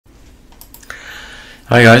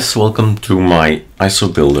Hi guys, welcome to my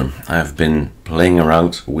ISO builder. I've been playing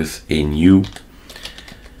around with a new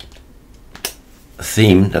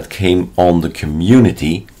theme that came on the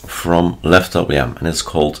community from Leftwm, and it's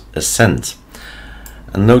called Ascent.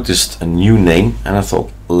 I noticed a new name and I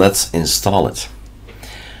thought, let's install it.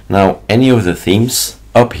 Now, any of the themes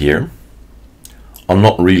up here are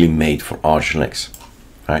not really made for ArcoLinux,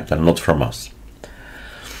 right? They're not from us.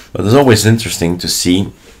 But it's always interesting to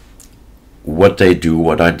see what they do,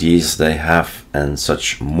 what ideas they have, and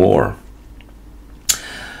such more.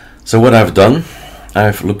 So what I've done,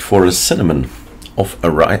 I've looked for a synonym of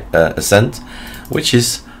Ascent, which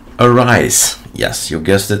is Arise. Yes, you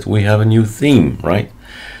guessed it, we have a new theme, right?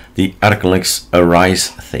 The ArcoLinux Arise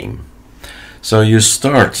theme. So you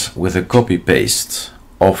start with a copy paste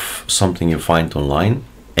of something you find online,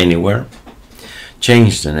 anywhere,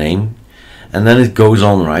 change the name, and then it goes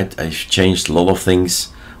on, right? I've changed a lot of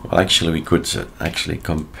things. Well, actually, we could actually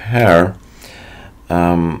compare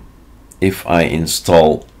if I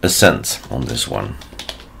install Ascent on this one.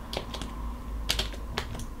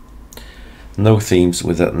 No themes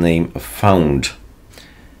with that name found.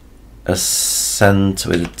 Ascent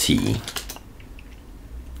with a T.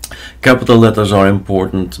 Capital letters are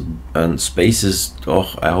important, and spaces,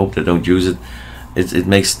 oh, I hope they don't use it. It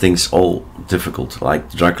makes things all difficult,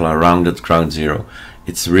 like Dracula rounded, ground zero.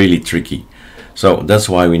 It's really tricky. So that's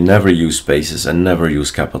why we never use spaces and never use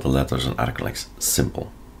capital letters on ArcoLinux. Simple.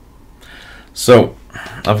 So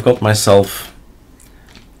I've got myself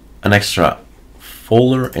an extra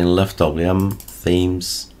folder in Leftwm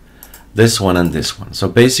themes, this one and this one. So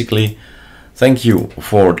basically, thank you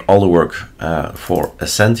for all the work for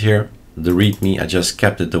Ascent here. The README, I just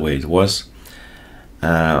kept it the way it was.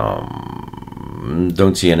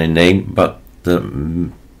 Don't see any name, but the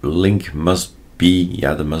link must be,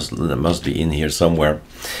 yeah, that must be in here somewhere.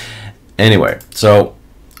 Anyway, so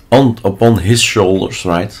upon his shoulders,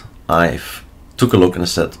 right, I took a look and I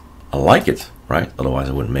said, I like it, right? Otherwise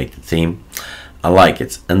I wouldn't make the theme. I like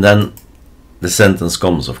it. And then the sentence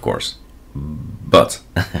comes, of course, but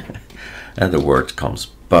and the word comes,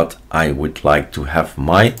 but I would like to have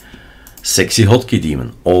my sexy hotkey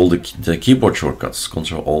daemon. All the keyboard shortcuts,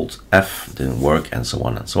 Ctrl-Alt-F didn't work, and so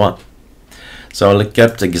on and so on. So I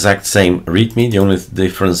kept the exact same README. The only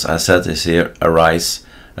difference I said is here, Arise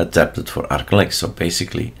adapted for ArcoLinux. So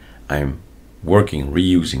basically, I'm working,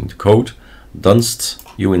 reusing the code. Dunst,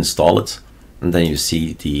 you install it, and then you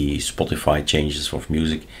see the Spotify changes of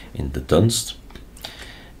music in the Dunst,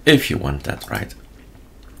 if you want that, right?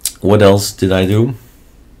 What else did I do?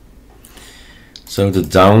 So the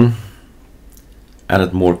down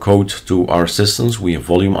added more code to our systems. We have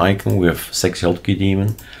volume icon, we have sexy hotkey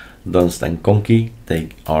daemon, Dunst and Conky, they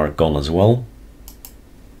are gone as well.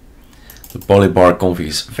 The polybar config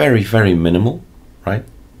is very, very minimal, right?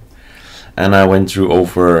 And I went through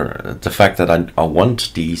over the fact that I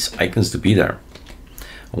want these icons to be there.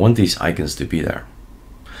 I want these icons to be there.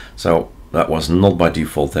 So that was not by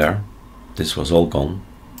default there. This was all gone.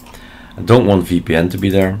 I don't want VPN to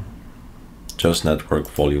be there. Just network,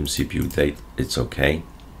 volume, CPU, date, it's okay.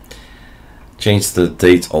 Change the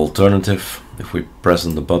date alternative. If we press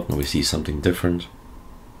on the button, we see something different.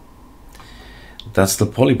 That's the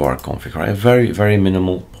polybar config, right? Very, very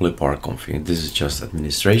minimal polybar config. This is just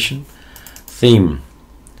administration. Theme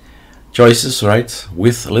choices, right?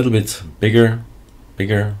 With a little bit bigger,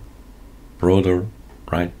 broader,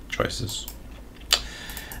 right? Choices.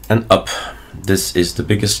 And up. This is the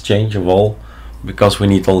biggest change of all, because we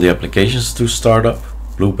need all the applications to start up.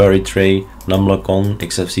 Blueberry tray, numlock on,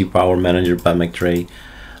 XFC power manager, PAMAC tray,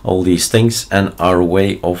 all these things, and our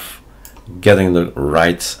way of getting the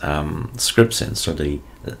right scripts in. So the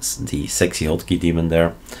sexy hotkey daemon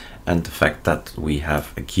there, and the fact that we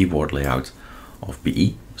have a keyboard layout of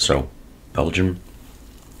BE, so Belgium.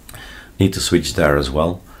 Need to switch there as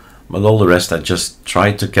well. But all the rest I just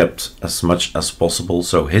tried to keep as much as possible.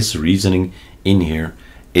 So his reasoning in here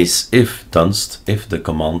is if Dunst, if the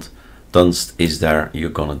command Dunst is there, you're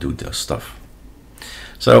gonna do this stuff.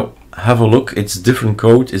 So have a look, it's different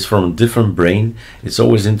code, it's from a different brain. It's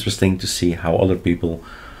always interesting to see how other people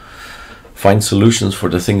find solutions for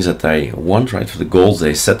the things that they want, right, for the goals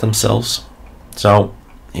they set themselves. So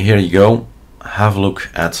here you go, have a look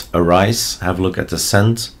at Arise, have a look at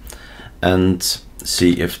Ascent, and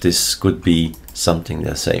see if this could be something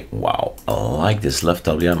that say, wow, I like this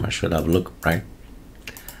Leftwm, I should have a look, right?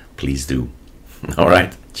 Please do. All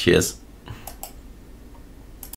right, cheers.